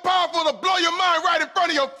feel so powerful to blow your mind right in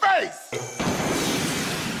front of your face.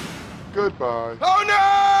 Goodbye. Oh no!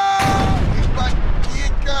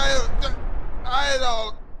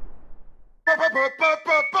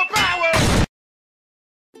 Power!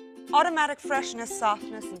 Automatic freshness,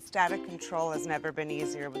 softness, and static control has never been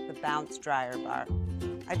easier with the Bounce Dryer Bar.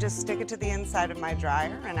 I just stick it to the inside of my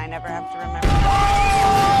dryer, and I never have to remember.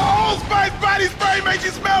 Oh, Old Spice body spray makes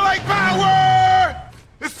you smell like power!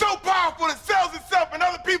 It's so powerful it sells itself in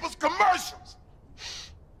other people's commercials.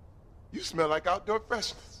 You smell like outdoor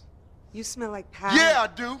freshness. You smell like power. Yeah, I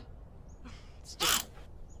do.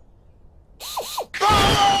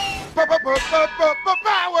 Power!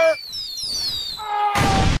 Power!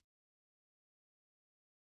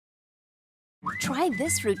 Try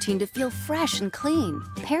this routine to feel fresh and clean.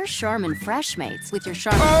 Pair Charmin Fresh Mates with your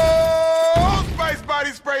Charmin. Oh, Old Spice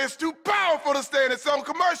body spray is too powerful to stay in its own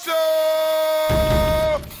commercial.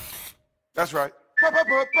 That's right. Power!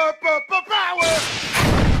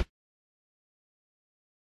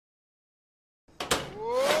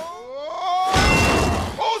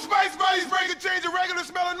 Old Spice body spray can change a regular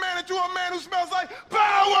smelling man into a man who smells like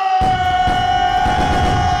power!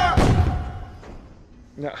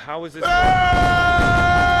 Now, how is this?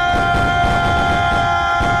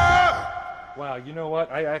 Wow, you know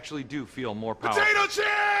what? I actually do feel more powerful. Potato chips!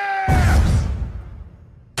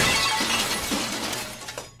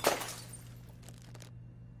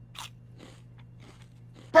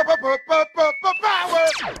 Power!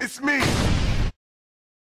 It's me.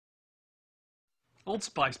 Old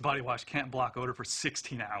Spice body wash can't block odor for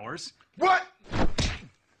 16 hours. What?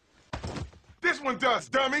 This one does,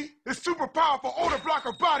 dummy. It's super powerful odor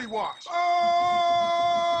blocker body wash.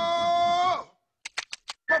 Oh!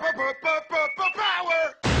 Power!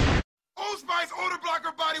 Old Spice odor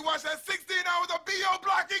blocker body wash has 16 hours of BO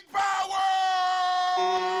blocking power!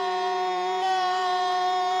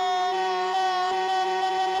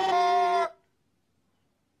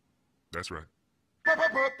 That's right. Power!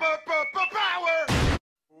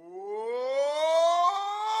 Old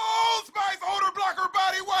Spice odor blocker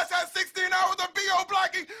body wash has 16 hours of BO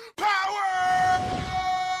blocking power!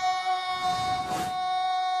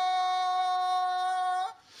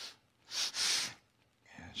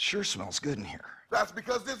 Sure smells good in here. That's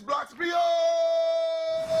because this block's BO!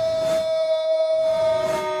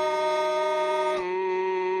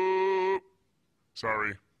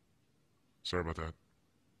 Sorry. Sorry about that.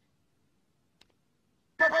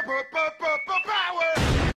 Power!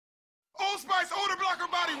 Old Spice Odor Blocker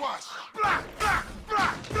Body Wash. Block, block,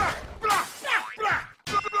 block, block, block, block, block, block,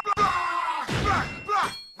 block,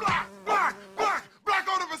 block, block, block, block, block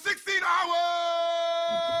odor for 16 hours.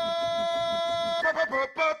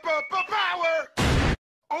 Power!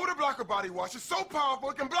 Odor Blocker Body Wash is so powerful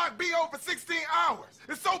it can block BO for 16 hours.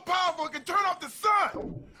 It's so powerful it can turn off the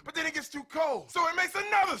sun. But then it gets too cold, so it makes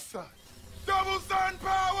another sun. Double sun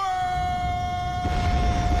power!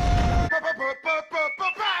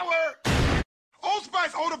 Power! Old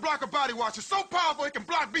Spice Odor Blocker Body Wash is so powerful it can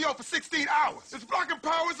block BO for 16 hours. Its blocking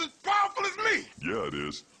power is as powerful as me. Yeah, it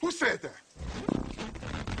is. Who said that?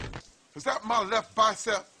 Was that my left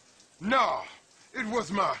bicep? No, it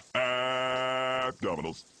was my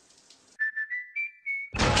abdominals.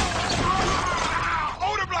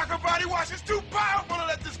 Odor Blocker Body Wash is too powerful to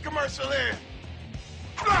let this commercial in.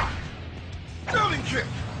 Block! Building kick!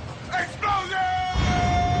 Explosion!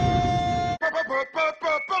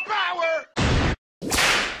 Power!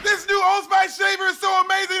 This new Old Spice shaver is so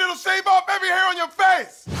amazing it'll shave off every hair on your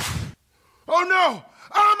face! Oh no!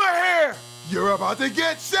 I'm a hair! You're about to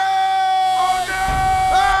get shaved! Oh no!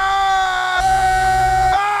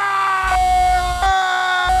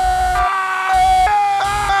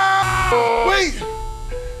 Wait!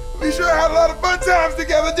 We sure had a lot of fun times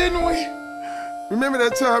together, didn't we? Remember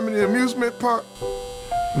that time in the amusement park?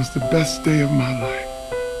 It was the best day of my life.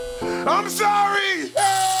 I'm sorry!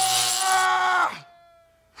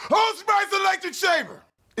 Old Spice Electric Shaver.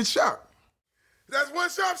 It's sharp. That's one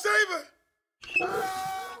sharp shaver.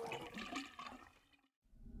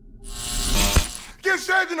 Get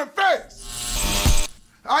shaved in the face.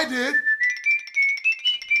 I did.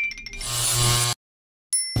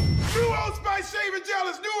 New Old Spice shaving gel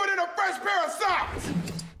is newer than a fresh pair of socks.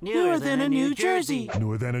 Newer than a New Jersey.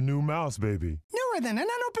 Newer than a new mouse, baby. Newer than an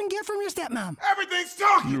unopened gift from your stepmom. Everything's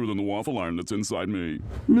talking. Newer than the waffle iron that's inside me.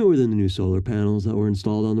 Newer than the new solar panels that were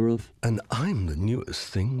installed on the roof. And I'm the newest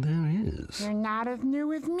thing there is. You're not as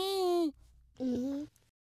new as me. I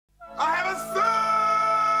have a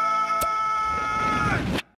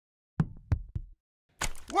son!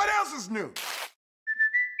 What else is new?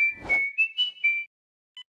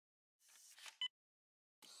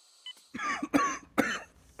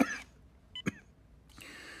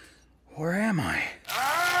 Where am I?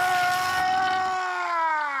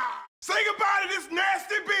 Say goodbye to this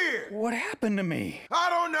nasty beard! What happened to me? I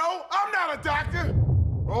don't know. I'm not a doctor.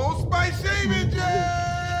 Old Spice shaving gel!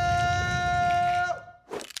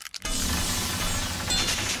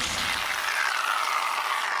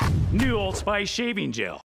 New Old Spice shaving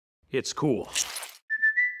gel. It's cool.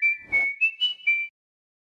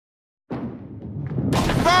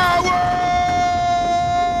 Power!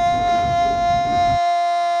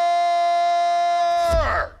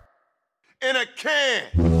 In a can.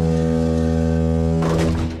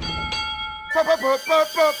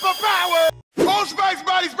 Power! Old Spice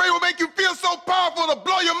body spray will make you feel so powerful to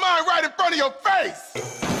blow your mind right in front of your face.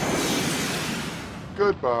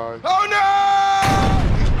 Goodbye. Oh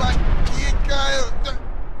no! It's like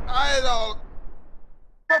I don't.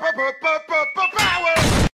 Power!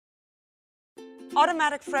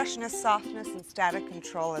 Automatic freshness, softness, and static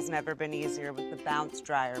control has never been easier with the Bounce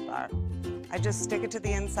Dryer Bar. I just stick it to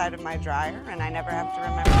the inside of my dryer, and I never have to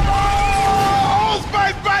remember. Oh, Old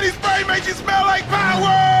Spice body spray makes you smell like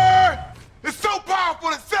power! It's so powerful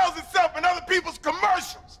it sells itself in other people's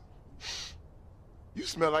commercials. You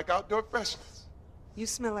smell like outdoor freshness. You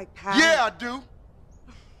smell like power. Yeah, I do.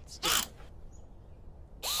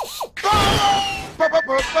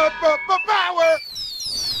 Power!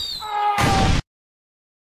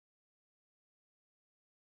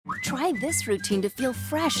 Try this routine to feel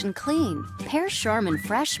fresh and clean. Pair Charmin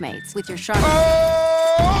Fresh Mates with your Charmin.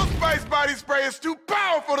 Oh, Old Spice body spray is too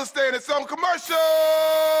powerful to stay in its own commercial.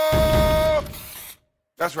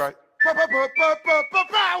 That's right. Power!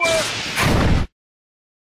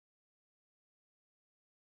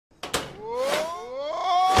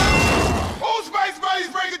 Old Spice body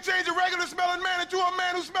spray can change a regular smelling man into a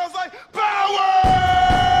man who smells like power!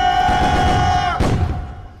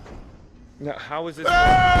 Now, how is this?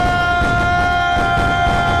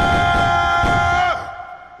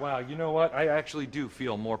 Wow, you know what? I actually do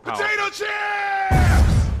feel more powerful. Potato chips!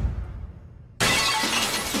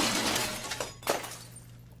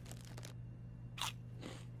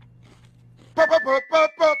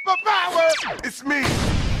 Power! It's me.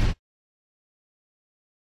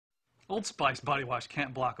 Old Spice body wash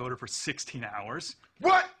can't block odor for 16 hours.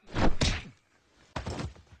 What?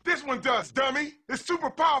 This one does, dummy. It's super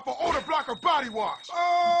powerful odor blocker body wash.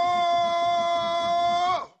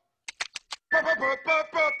 Oh! Power!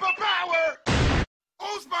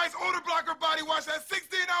 Old Spice odor blocker body wash has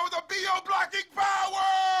 16 hours of BO blocking power!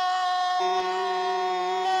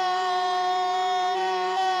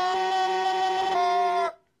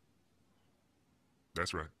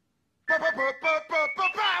 That's right. Power!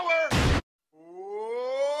 Old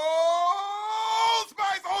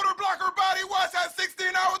Spice odor blocker body wash has 16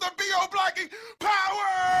 hours of BO blocking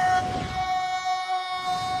power!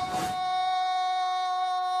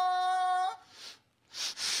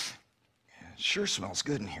 It sure smells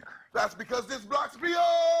good in here. That's because this blocks BO!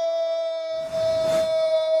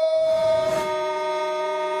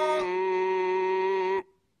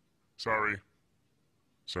 Sorry.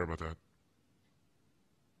 Sorry about that.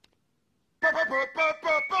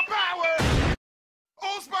 Power!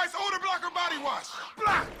 Old Spice odor blocker body wash.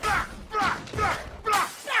 Block, block, block, block, block, block,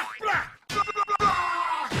 block, block,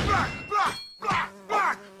 block, block,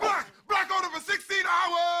 block, block, block odor for 16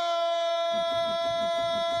 hours.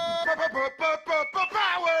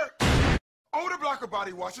 Power! Odor blocker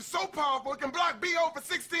body wash is so powerful it can block BO for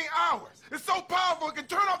 16 hours. It's so powerful it can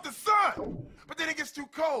turn off the sun. But then it gets too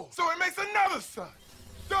cold, so it makes another sun.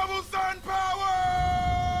 Double sun power!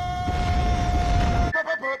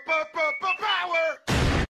 Power!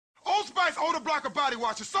 Old Spice odor blocker body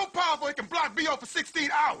wash is so powerful it can block BO for 16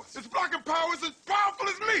 hours. Its blocking power is as powerful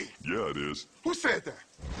as me. Yeah, it is. Who said that?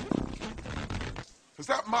 Was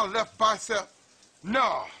that my left bicep?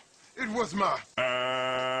 No, it was my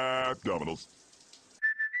abdominals.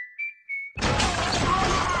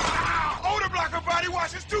 Odor blocker body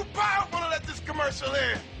wash is too powerful to let this commercial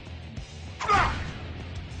in. Block!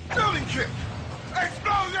 Building kick!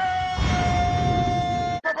 Explosion!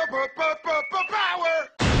 Power!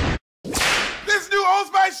 This new Old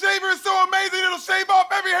Spice shaver is so amazing it'll shave off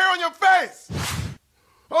every hair on your face!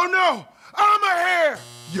 Oh no! I'm a hair!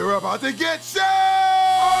 You're about to get shaved!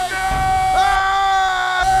 Oh no!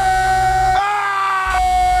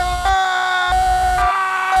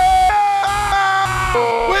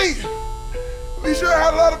 Wait! We sure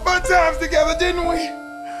had a lot of fun times together, didn't we?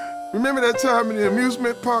 Remember that time in the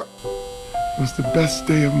amusement park? It was the best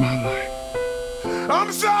day of my life.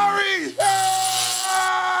 I'm sorry!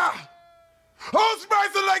 Old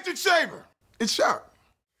Spice electric shaver. It's sharp.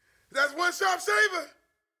 That's one sharp shaver.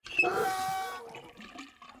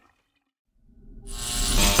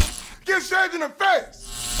 Get shaved in the face.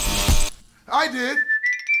 I did.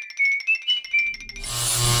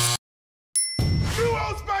 New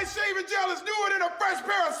Old Spice shaving gel is newer than a fresh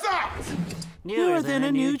pair of socks. Newer than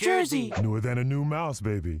a New Jersey. Newer than a new mouse,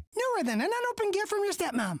 baby. Newer than an unopened gift from your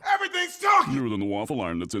stepmom. Everything's talking. Newer than the waffle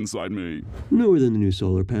iron that's inside me. Newer than the new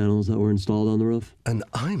solar panels that were installed on the roof. And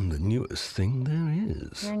I'm the newest thing there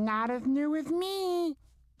is. You're not as new with me.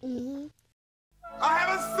 I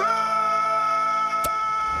have a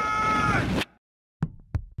son!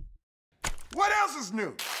 What else is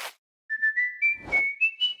new?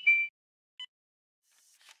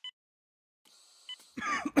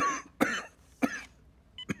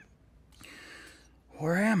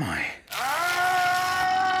 Where am I?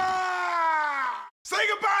 Say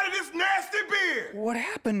goodbye to this nasty beard! What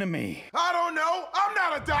happened to me? I don't know. I'm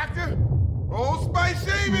not a doctor. Old Spice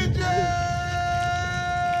shaving gel!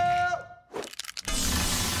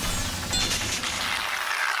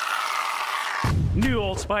 New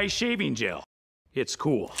Old Spice shaving gel. It's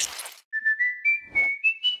cool.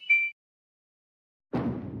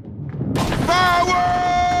 Power!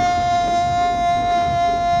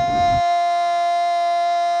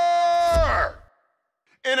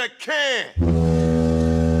 In a can.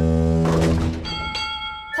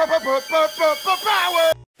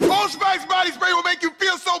 Power! Old Spice body spray will make you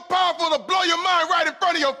feel so powerful to blow your mind right in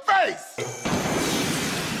front of your face.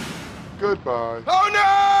 Goodbye. Oh no!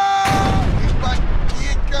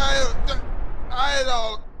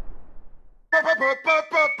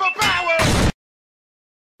 Power!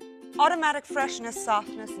 Automatic freshness,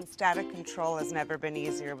 softness, and static control has never been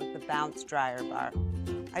easier with the Bounce dryer bar.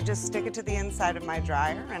 I just stick it to the inside of my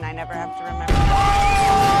dryer, and I never have to remember.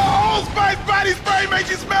 Oh, Old Spice body spray makes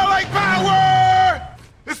you smell like power!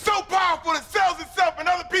 It's so powerful it sells itself in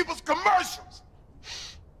other people's commercials.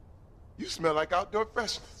 You smell like outdoor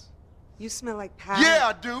freshness. You smell like power. Yeah,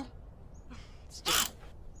 I do.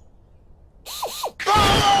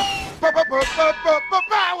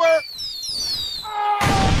 Power!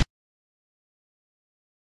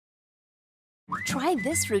 Try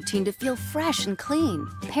this routine to feel fresh and clean.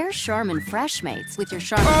 Pair Charmin Fresh Mates with your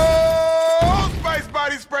Charmin. Oh! Old Spice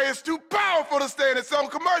body spray is too powerful to stay in its own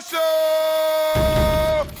commercial.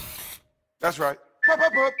 That's right. Power.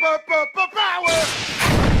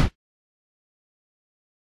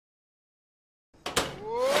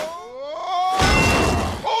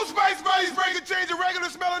 Old Spice body spray can change a regular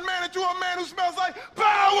smelling man into a man who smells like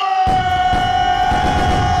power.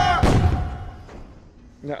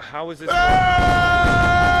 Now, how is this?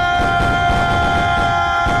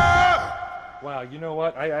 Wow, you know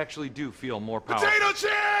what? I actually do feel more powerful. Potato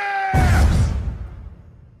chips!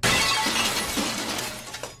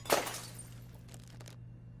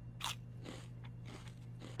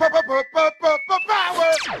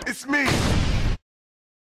 Power! It's me.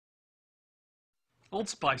 Old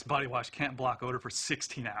Spice body wash can't block odor for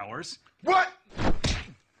 16 hours. What?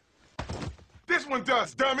 This one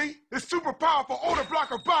does, dummy. It's super powerful odor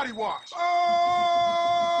blocker body wash. Oh!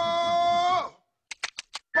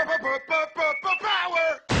 Power!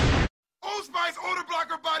 Old Spice odor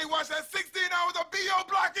blocker body wash has 16 hours of BO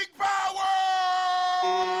blocking power!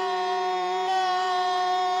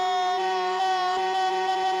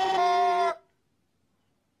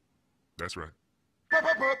 That's right. Power!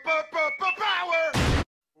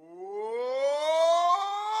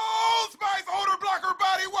 Old Spice odor blocker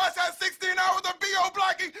body wash has 16 hours of BO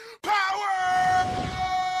blocking power!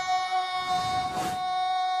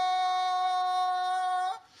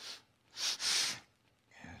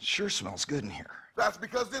 It sure smells good in here. That's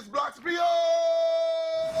because this blocks BO!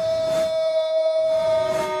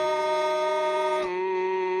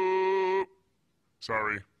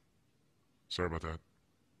 Sorry. Sorry about that.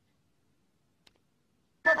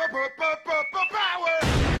 Power!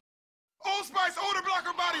 Old Spice odor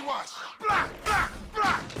blocker body wash. Block, block,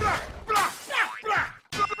 block, block, block, block, block, block,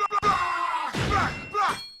 block, block,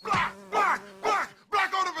 block, block, block,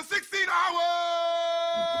 block odor for 16 hours.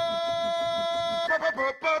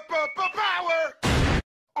 Power!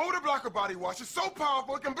 Odor blocker body wash is so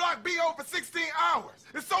powerful it can block BO for 16 hours.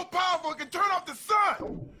 It's so powerful it can turn off the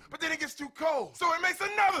sun. But then it gets too cold, so it makes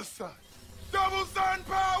another sun. Double sun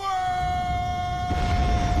power!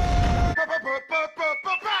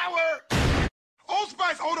 Power! Old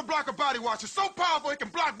Spice odor blocker body wash is so powerful it can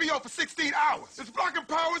block BO for 16 hours. Its blocking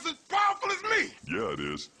power is as powerful as me. Yeah, it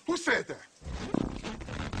is. Who said that?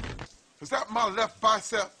 Was that my left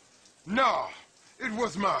bicep? No, it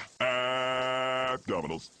was my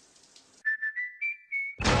Abdominals.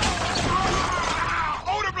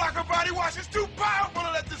 Odor blocker body wash is too powerful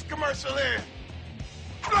to let this commercial in.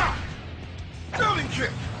 Blah! Building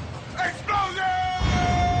kit! Explosion!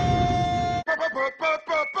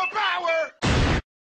 Power!